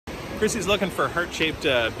Chrissy's looking for heart-shaped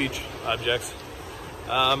beach objects.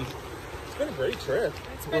 It's been a great trip.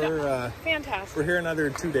 It's been fantastic. We're here another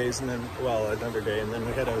 2 days, and then, well, another day, and then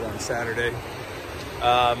we head out on Saturday.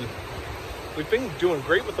 We've been doing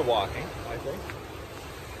great with the walking, I think.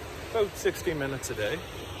 About 60 minutes a day.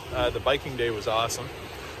 The biking day was awesome.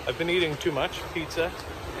 I've been eating too much pizza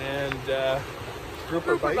and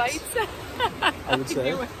grouper bites. I would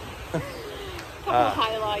say. A couple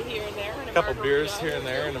highlight here and there. And a couple beers here and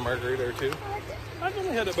there, and a margarita or two. I've only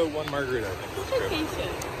had about one margarita, I think, this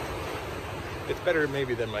trip. It's better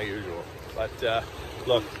maybe than my usual. But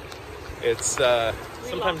look, it's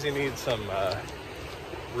sometimes you need some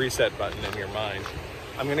reset button in your mind.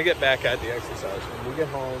 I'm going to get back at the exercise. When we get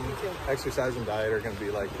home, exercise and diet are going to be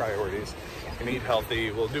like priorities. We're going to eat healthy.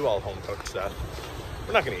 We'll do all home cooked stuff.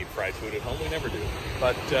 We're not going to eat fried food at home. We never do.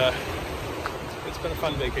 But it's been a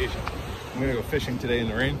fun vacation. I'm going to go fishing today in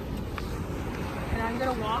the rain. And I'm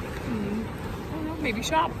going to walk and, I don't know, maybe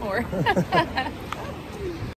shop more.